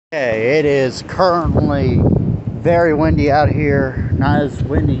Okay, it is currently very windy out here. Not as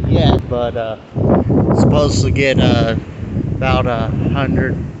windy yet, but supposed to get about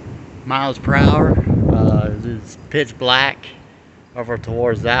 100 miles per hour. It's pitch black over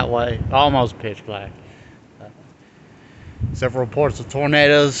towards that way, almost pitch black. Uh, Several reports of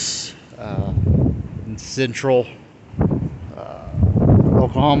tornadoes in central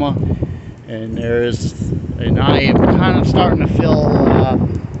Oklahoma, and I am kind of starting to feel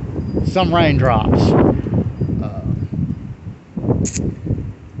some raindrops.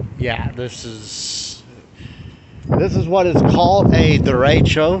 Yeah, this is what is called a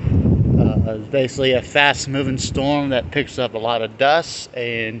derecho. It's basically a fast-moving storm that picks up a lot of dust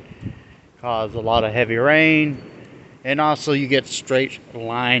and causes a lot of heavy rain, and also you get straight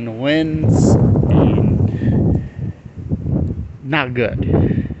line winds, and not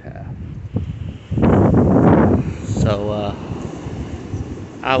good. So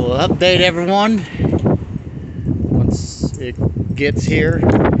I will update everyone once it gets here.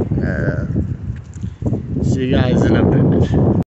 See you guys in a bit.